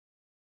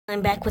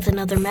I'm back with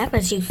another map,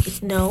 as you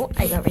know.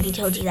 I already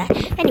told you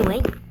that.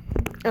 Anyway,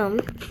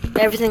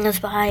 everything is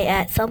by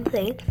at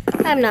something.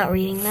 I'm not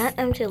reading that.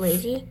 I'm too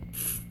lazy.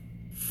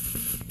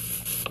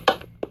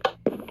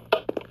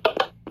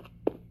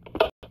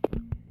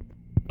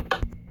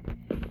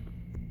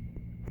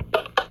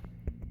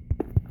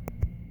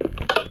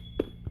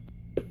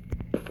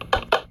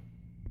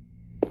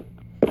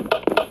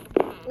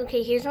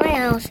 Okay, here's my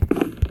house.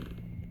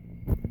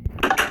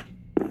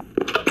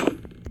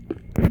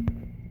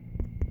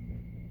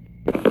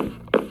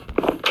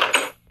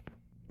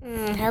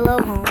 Hello,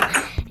 home.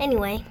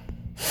 Anyway,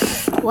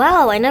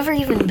 wow, I never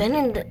even been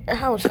in the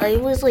house. I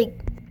was like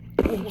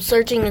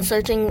searching and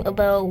searching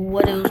about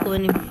what it was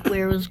going to,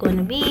 where it was going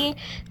to be,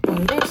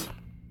 on this.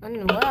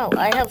 And wow,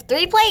 I have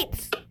 3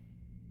 plates.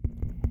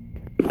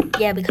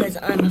 Yeah, because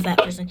I'm a fat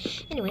person.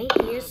 Anyway,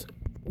 here's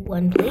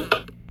 1 plate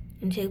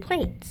and 2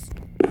 plates.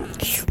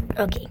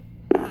 Okay.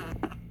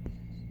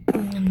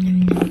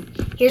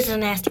 Here's a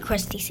nasty,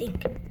 crusty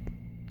sink.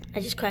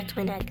 I just cracked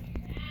my neck.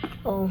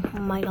 Oh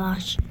my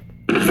gosh.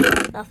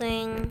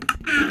 Nothing.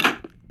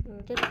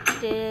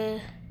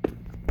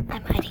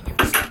 I'm hiding in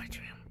the storage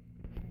room.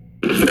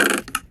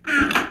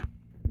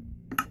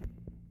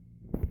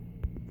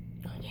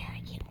 Oh yeah,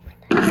 I can't open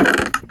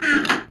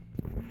that.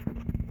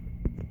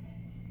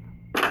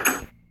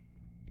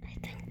 I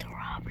think the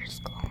robber's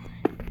gone.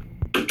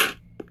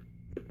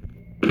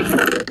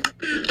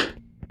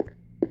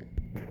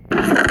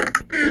 I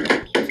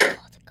need to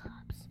call the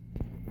cops.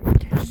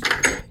 There's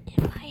someone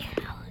in my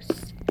house.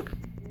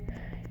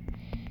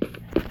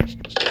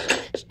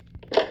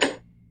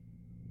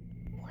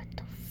 What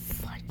the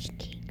fudge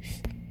cakes?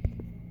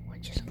 What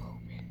just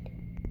opened?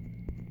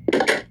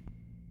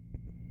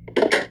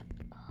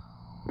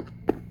 Oh.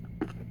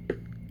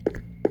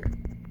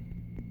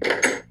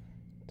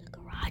 The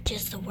garage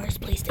is the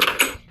worst place to be.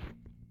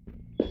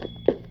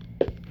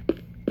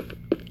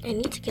 I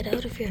need to get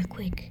out of here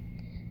quick.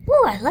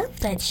 Whoa, I love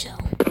that show.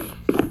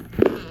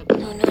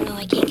 No,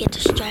 I can't get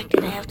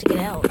distracted. I have to get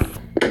out.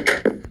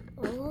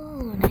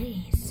 Oh,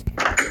 nice.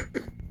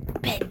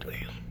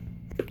 Bedroom.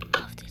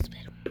 Love this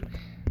bedroom.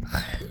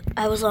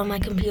 I was on my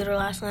computer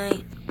last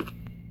night.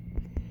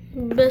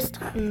 Best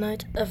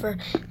night ever.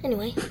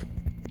 Anyway.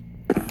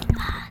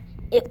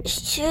 It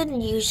should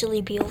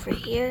usually be over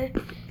here.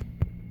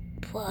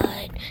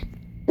 But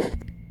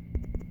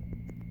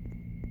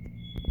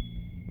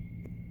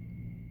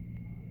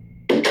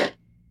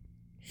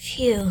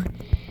phew.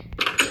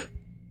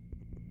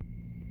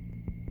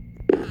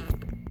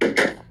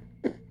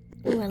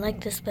 Oh, I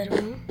like this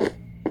bedroom.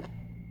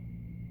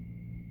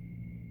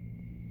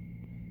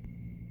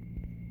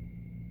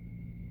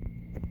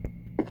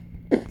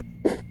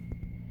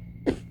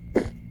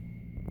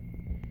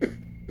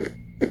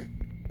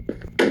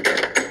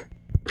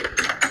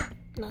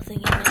 Nothing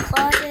in the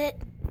closet.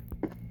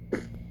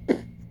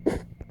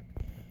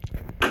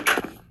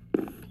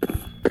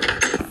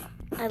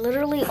 I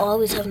literally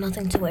always have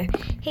nothing to wear.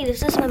 Hey,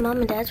 this is my mom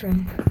and dad's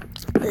room.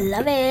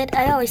 Love it.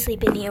 I always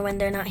sleep in here when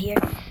they're not here.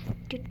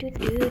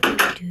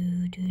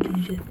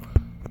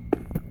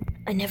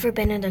 I never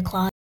been in the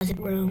closet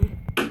room.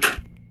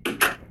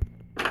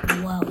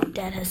 Wow,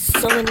 dad has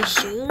so many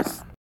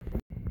shoes.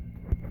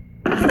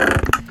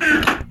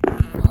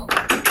 Whoa,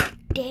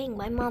 dang,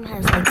 my mom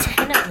has like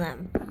 10 of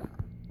them.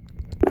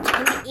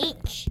 10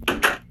 each.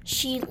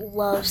 She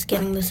loves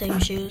getting the same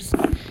shoes.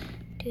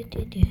 She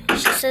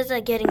says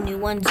that getting new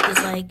ones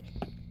is like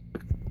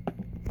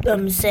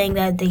saying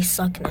that they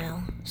suck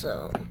now.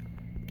 So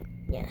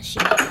yeah, she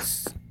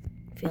has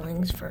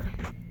feelings for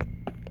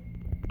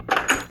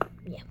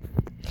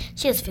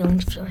she has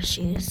feelings for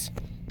shoes.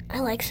 I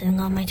like sitting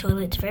on my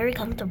toilet. It's very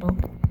comfortable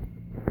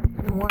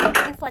and warm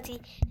and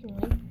fuzzy.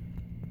 Anyway.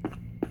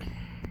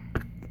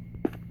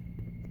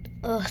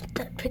 Ugh,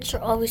 that picture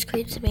always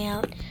creeps me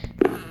out.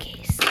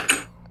 Okay, so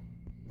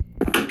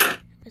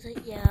was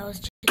it? Yeah, I was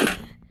just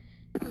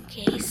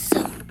okay,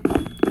 so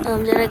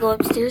did I go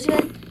upstairs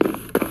yet?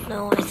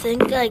 No, I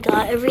think I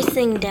got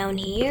everything down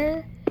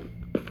here.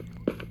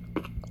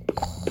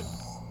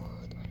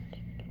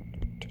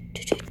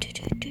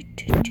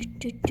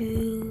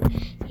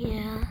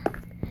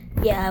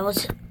 Yeah, I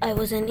was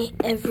in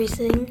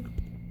everything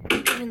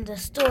in the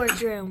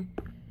storage room.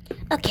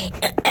 Okay.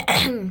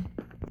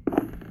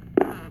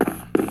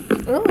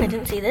 Oh, I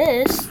didn't see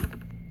this.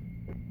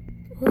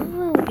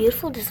 Ooh,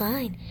 beautiful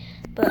design.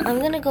 But I'm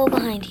gonna go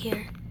behind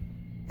here.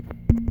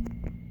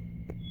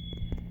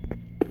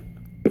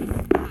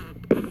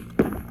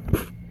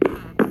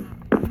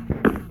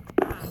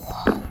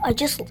 Whoa,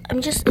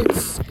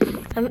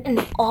 I'm in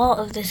awe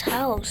of this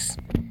house.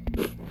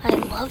 I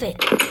love it.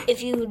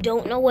 If you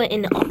don't know what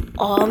in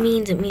awe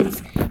means, it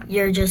means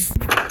you're just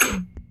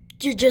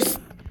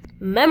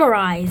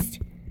memorized.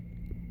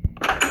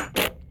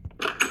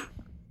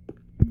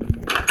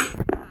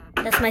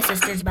 That's my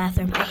sister's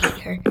bathroom. I hate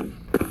her.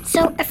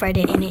 So I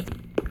farted in it.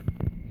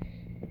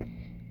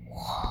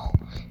 Whoa.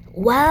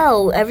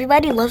 Wow,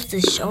 everybody loves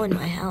this show in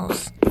my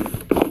house.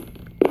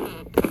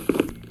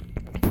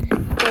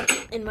 But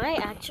in my my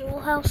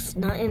actual house,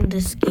 not in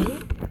this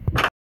game,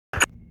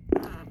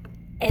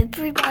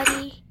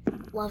 everybody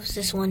loves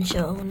this one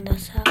show in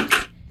this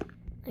house.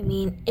 I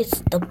mean,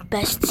 it's the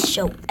best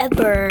show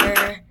ever.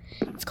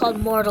 It's called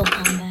Mortal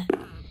Kombat.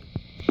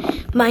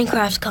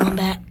 Minecraft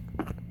Combat.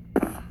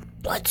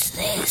 What's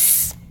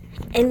this?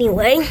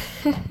 Anyway.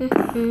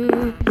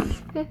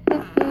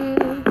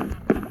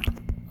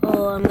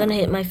 Oh, I'm gonna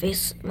hit my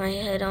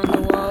head on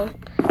the wall.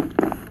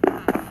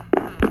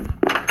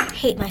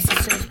 Hate my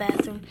sister's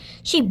bathroom.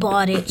 She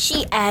bought it.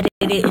 She added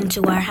it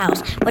into our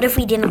house. What if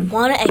we didn't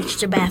want an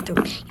extra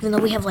bathroom, even though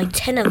we have like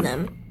 10 of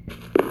them?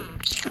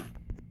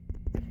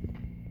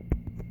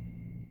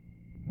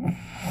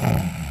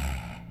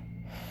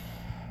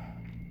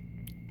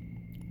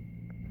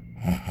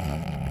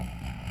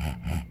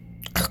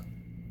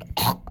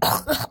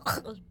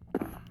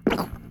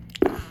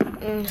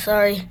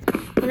 Sorry.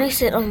 When I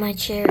sit on my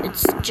chair,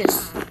 it's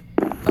just...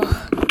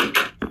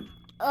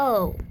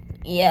 Oh,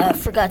 yeah, I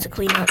forgot to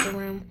clean out the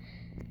room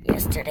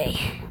yesterday.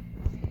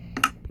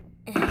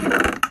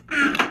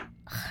 My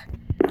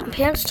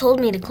parents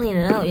told me to clean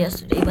it out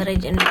yesterday, but I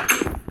didn't.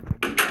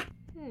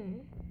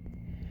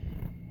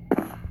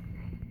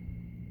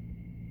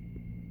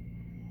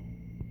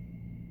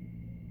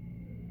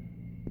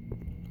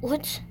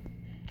 What?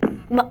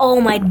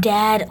 My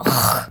dad.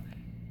 Ugh.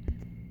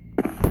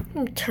 Let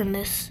me turn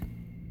this.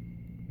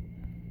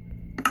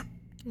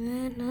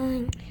 When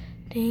I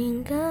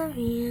think of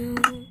you,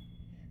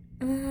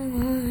 I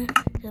want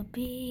to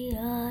be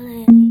all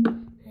in,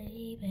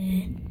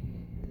 baby.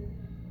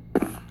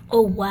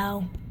 Oh,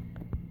 wow.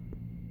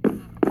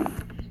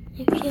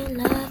 If your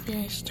love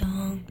is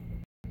strong.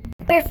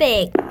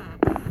 Perfect.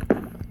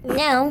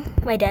 Now,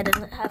 my dad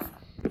doesn't have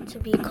to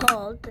be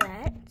called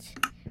that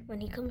when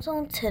he comes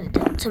home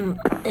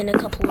in a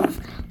couple of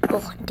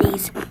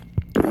days.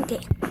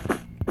 Okay.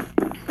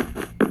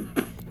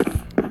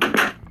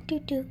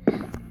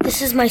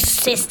 This is my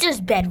sister's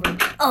bedroom.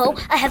 Oh,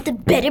 I have the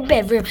better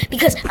bedroom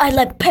because I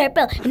like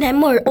purple and I'm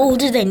more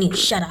older than you.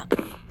 Shut up.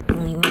 I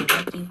don't even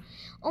like you.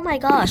 Oh my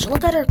gosh,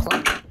 look at her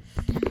clock.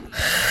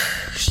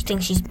 She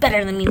thinks she's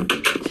better than me.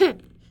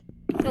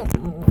 No,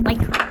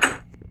 like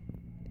her.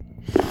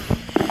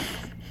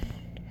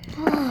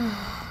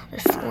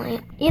 This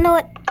one. You know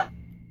what?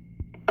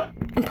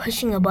 I'm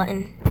pushing a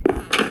button.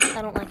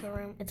 I don't like her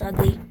room. It's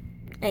ugly.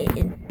 I hate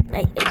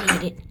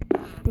it.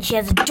 And she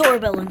has a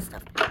doorbell and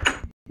stuff.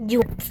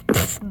 You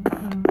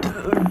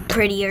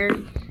prettier.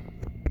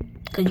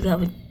 Because you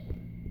have a...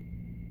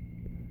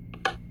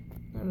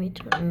 Let me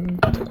turn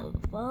the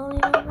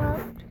volume up.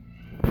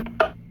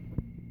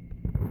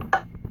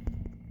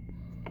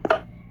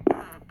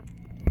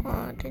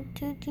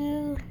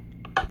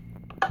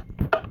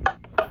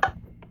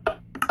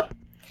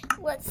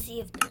 Let's see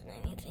if there's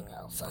anything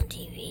else on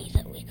TV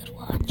that we could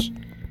watch.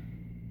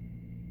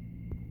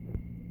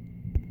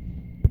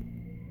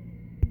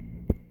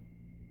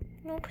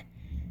 Nope.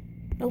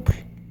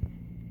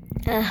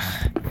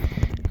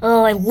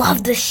 Oh, I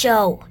love this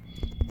show.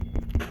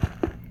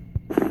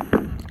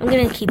 I'm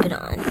gonna keep it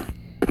on.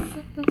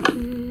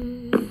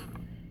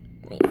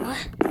 Wait,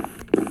 what?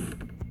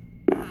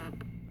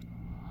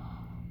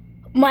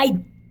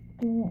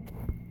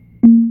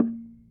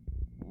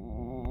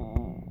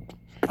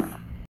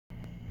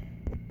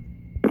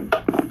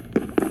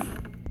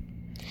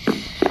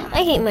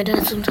 I hate my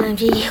dad sometimes.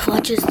 He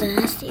watches the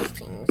nastiest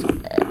things.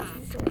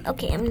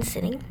 Okay, I'm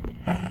sitting.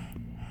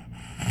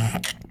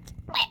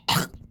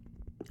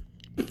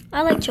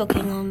 I like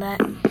choking on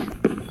that.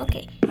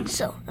 Okay,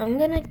 so I'm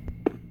gonna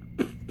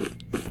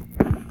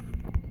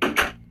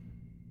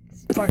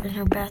fart in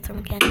her bathroom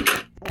again.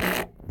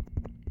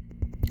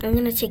 I'm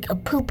gonna take a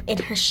poop in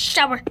her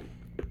shower.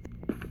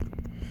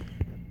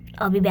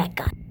 I'll be back,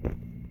 guys.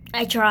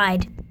 I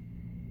tried.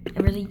 I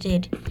really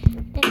did.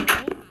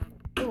 Anyway,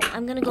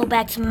 I'm gonna go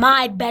back to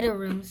my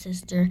bedroom,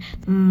 sister.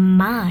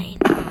 Mine.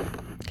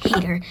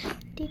 Hate her.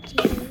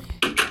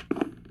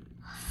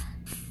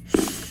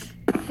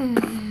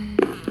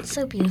 It's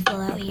so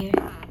beautiful out here.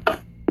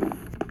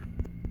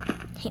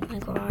 Hate my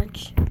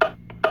garage.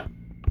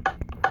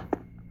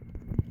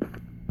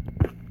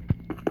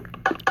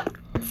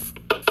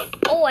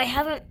 Oh, I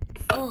haven't...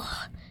 Oh,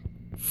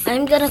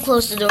 I'm gonna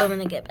close the door when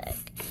I get back.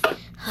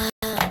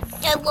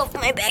 I love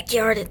my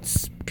backyard.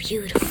 It's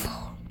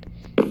beautiful.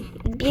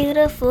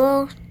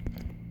 Beautiful.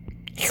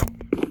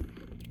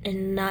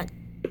 And not...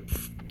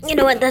 You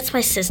know what? That's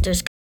my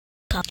sister's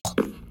cup.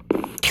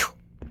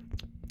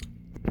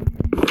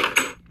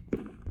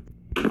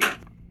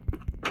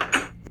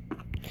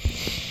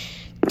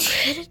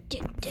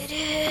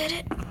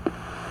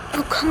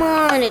 Oh, come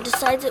on. It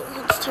decides it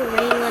wants to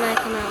rain when I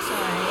come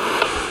outside.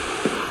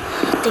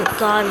 Thank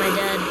God my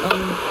dad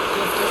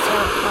built this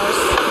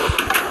house.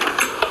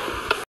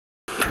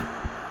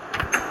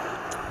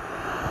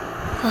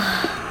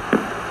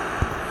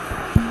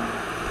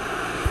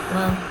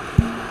 Well.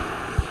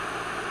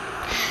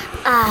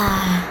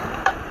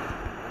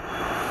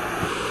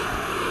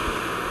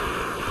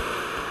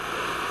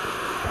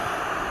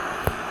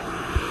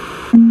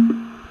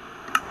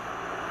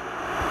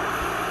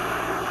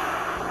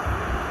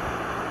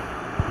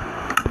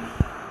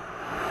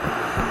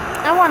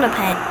 I want a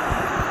pet.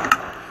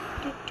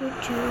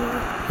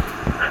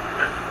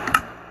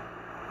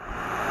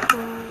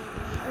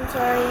 I'm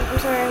sorry,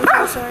 I'm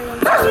so sorry.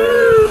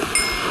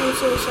 I'm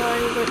so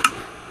sorry, but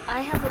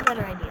I have a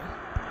better idea.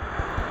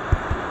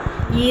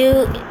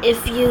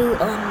 If you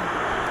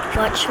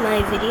watch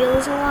my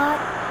videos a lot,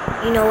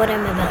 you know what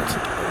I'm about to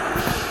do.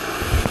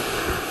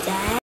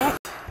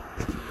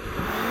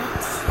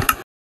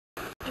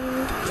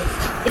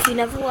 If you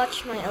never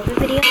watched my other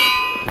video,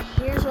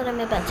 here's what I'm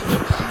about to do.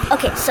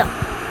 Okay, so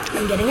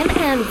I'm getting an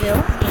anvil.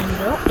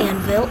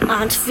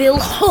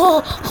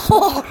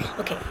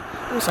 Okay,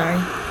 I'm sorry.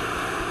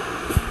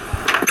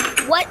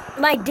 What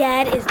my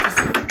dad is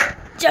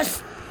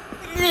just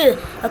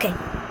okay.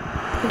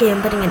 Okay,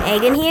 I'm putting an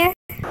egg in here.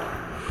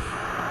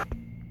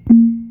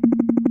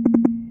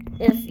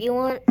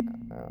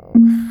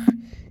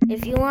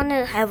 If you want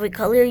to have a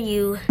color,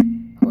 you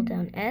hold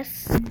down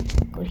S,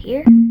 go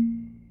here.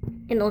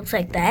 It looks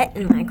like that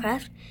in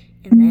Minecraft.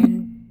 And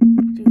then,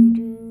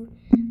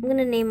 I'm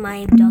gonna name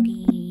my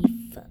doggy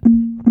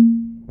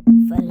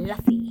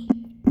Fluffy.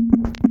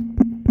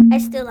 I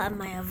still have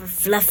my other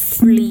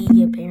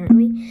Fluffy,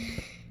 apparently.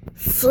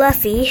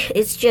 Fluffy,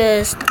 it's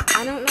just,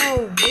 I don't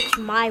know which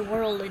my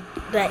world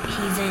that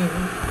he's in.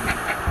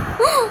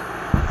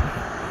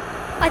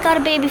 I got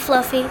a baby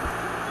Fluffy.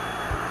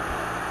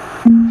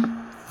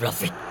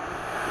 Fluffy.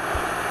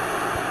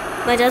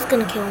 My dad's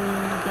gonna kill me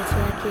when he gets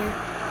back here.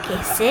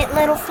 Okay, sit,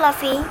 little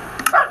Fluffy.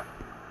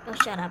 Oh,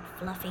 shut up,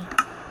 Fluffy.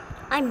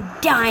 I'm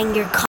dyeing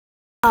your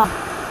collar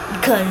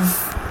because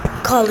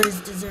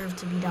colors deserve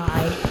to be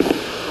dyed.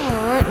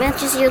 Oh, it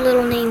matches your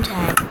little name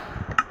tag.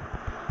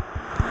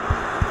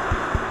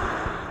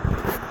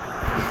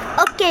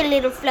 Okay,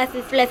 little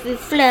Fluffy.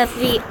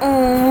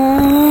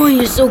 Oh,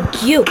 you're so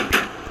cute.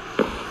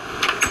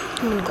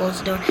 I'm gonna close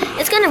the door.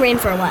 It's gonna rain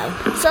for a while,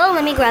 so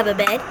let me grab a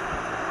bed.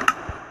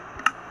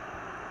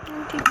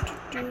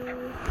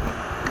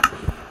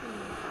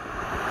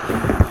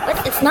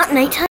 What? It's not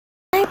nighttime?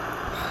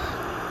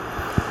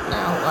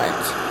 Now what?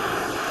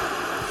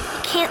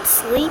 I can't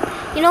sleep.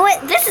 You know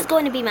what? This is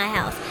going to be my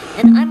house,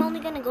 and I'm only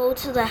gonna go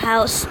to the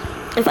house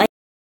if I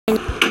can.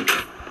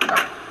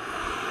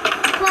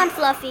 Come on,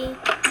 Fluffy.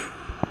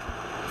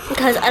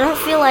 Because I don't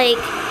feel like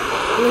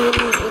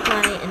living with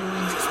my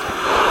annoying sister.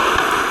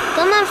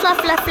 Come on,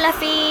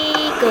 Fluffy.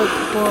 Good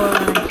boy.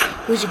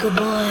 Who's a good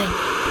boy?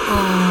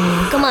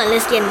 Oh, come on,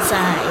 let's get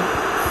inside.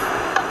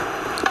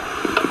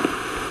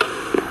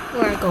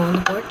 Or go on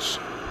the porch.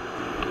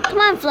 Come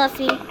on,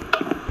 Fluffy.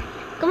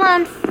 Come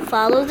on,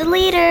 follow the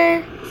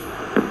leader.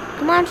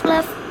 Come on,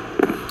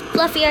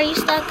 Fluffy, are you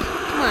stuck?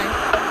 Come on.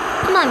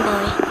 Come on,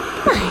 boy.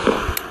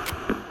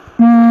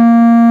 Come on.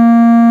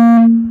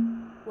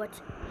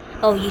 What?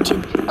 Oh,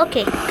 YouTube.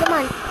 Okay, come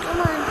on.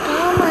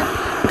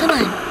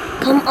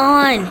 Come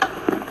on.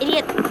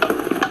 Idiot.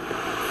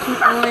 Come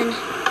on.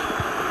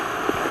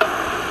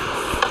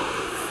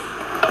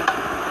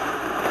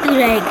 You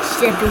like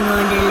stepping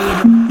on the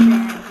little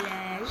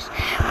glass.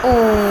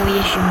 Oh,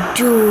 yes you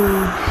do.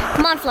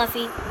 Come on,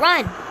 Fluffy.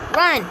 Run.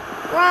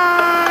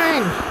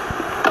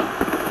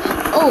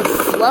 Oh,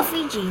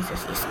 Fluffy,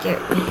 Jesus, you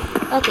scared me.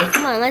 Okay,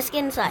 come on, let's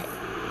get inside.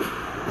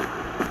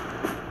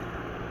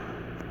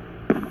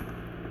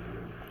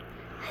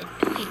 I had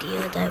no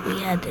idea that we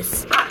had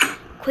this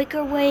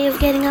quicker way of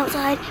getting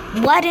outside.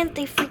 Why didn't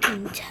they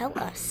freaking tell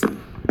us?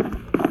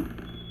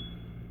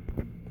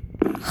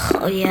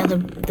 Oh yeah, the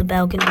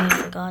balcony, I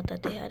forgot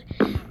that they had.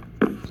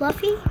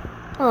 Fluffy?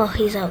 Oh,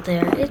 he's out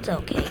there. It's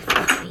okay,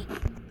 Fluffy.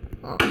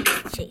 Oh,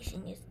 he's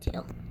chasing his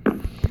tail.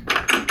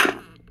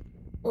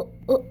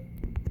 Oh.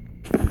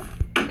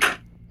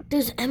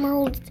 There's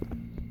emeralds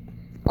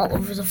all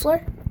over the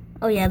floor.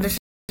 Oh yeah, this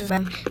is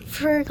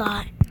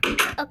forgot.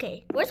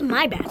 Okay, where's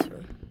my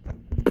bathroom?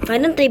 Why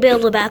didn't they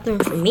build a bathroom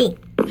for me?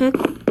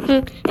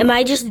 Am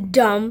I just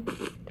dumb?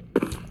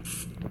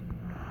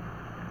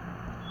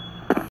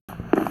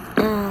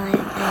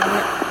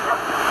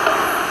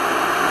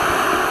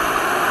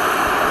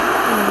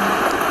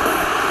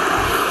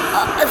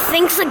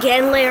 Thanks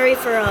again, Larry,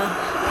 for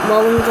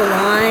mowing the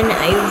lawn.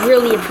 I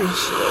really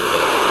appreciate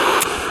it.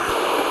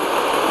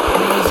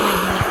 There's my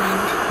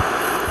boyfriend.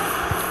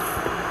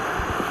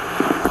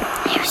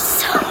 You're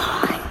so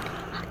hot.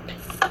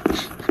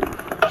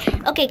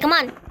 Okay, come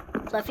on.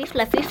 Fluffy.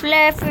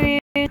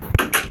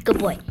 Good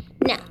boy.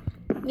 Now,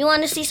 you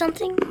want to see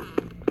something?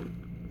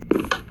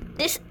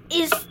 This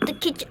is the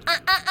kitchen.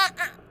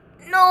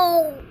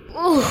 No.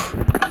 Ooh.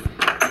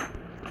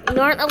 You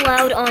aren't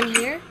allowed on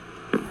here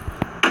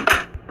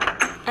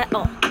at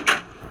all.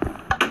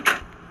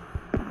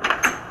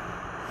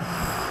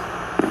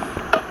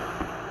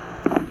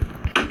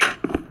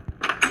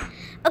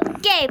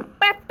 Okay,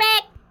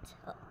 perfect.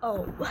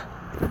 Oh.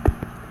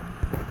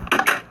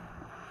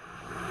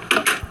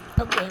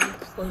 Okay, I'm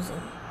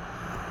closing.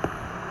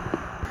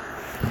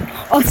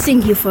 Oh,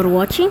 thank you for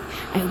watching.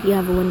 I hope you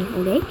have a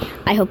wonderful day.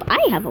 I hope I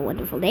have a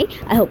wonderful day.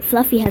 I hope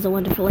Fluffy has a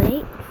wonderful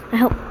day. I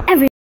hope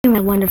everyone has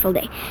a wonderful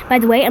day. By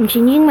the way, I'm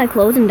changing my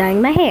clothes and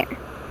dyeing my hair.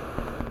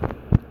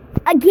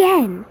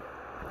 Again.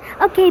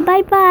 Okay,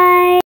 bye-bye.